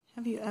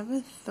Have you ever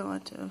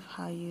thought of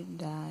how you'd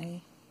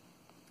die?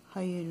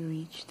 How you'd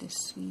reach the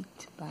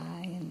sweet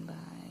by and by?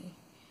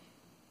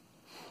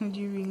 Would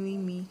you really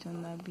meet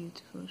on that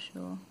beautiful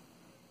shore?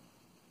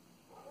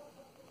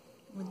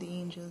 Would the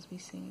angels be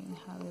singing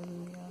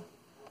hallelujah?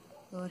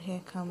 Lord,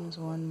 here comes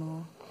one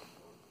more.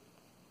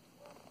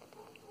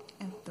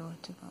 I've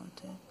thought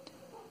about it.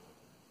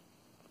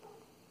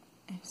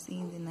 I've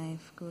seen the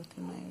knife go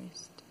through my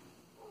wrist.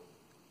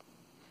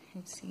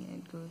 I've seen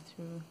it go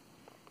through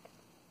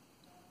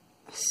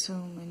so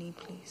many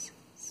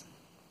places.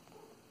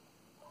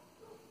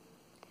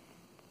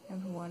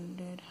 I've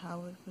wondered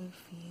how it would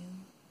feel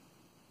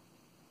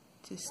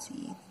to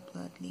see the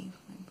blood leave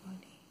my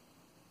body.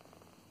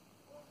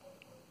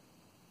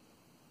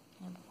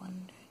 I've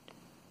wondered.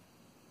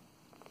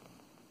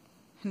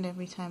 And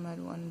every time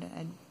I'd wonder,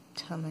 I'd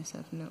tell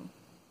myself, no.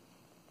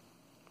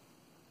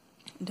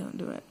 Don't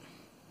do it.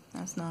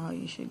 That's not how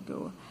you should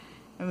go.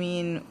 I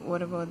mean,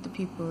 what about the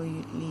people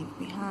you'd leave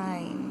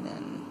behind?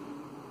 And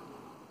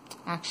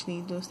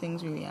actually, those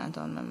things really aren't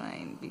on my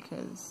mind,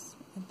 because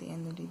at the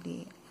end of the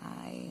day,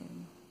 I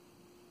am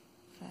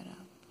fed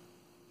up.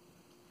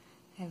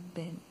 I've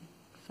been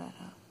fed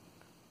up.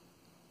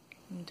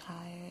 I'm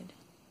tired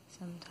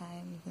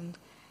sometimes and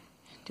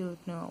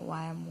don't know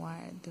why I'm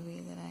wired the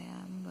way that I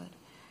am,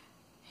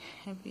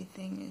 but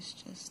everything is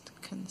just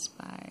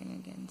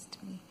conspiring against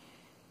me.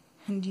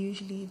 And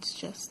usually it's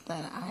just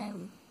that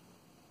I'm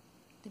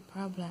the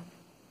problem.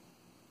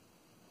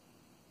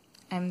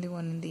 I'm the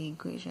one in the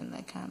equation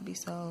that can't be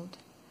solved.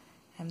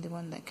 I'm the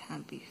one that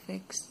can't be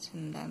fixed,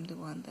 and I'm the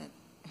one that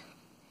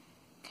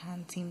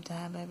can't seem to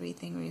have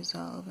everything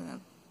resolved in a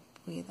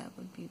way that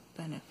would be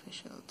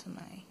beneficial to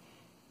my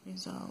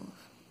resolve.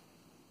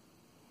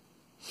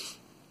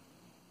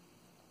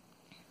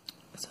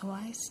 So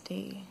I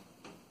stay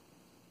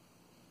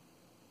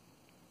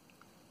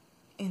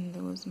in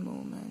those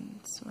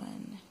moments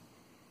when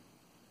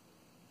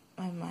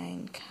my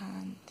mind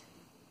can't,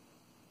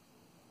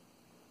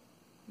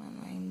 my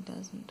mind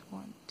doesn't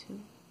want to.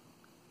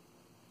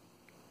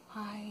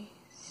 Why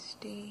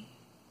stay?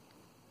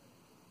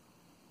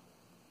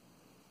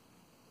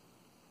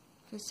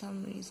 For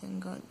some reason,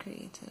 God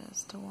created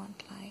us to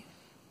want life,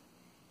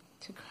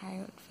 to cry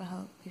out for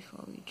help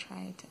before we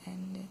try to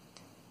end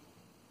it.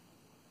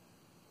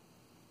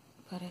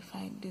 But if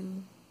I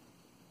do,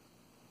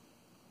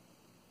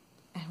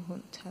 I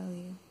won't tell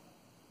you.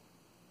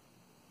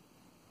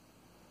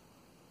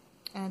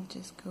 I'd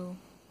just go,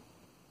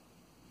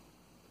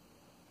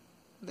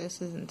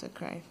 this isn't a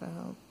cry for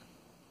help.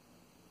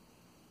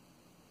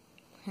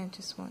 I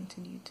just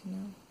wanted you to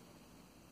know.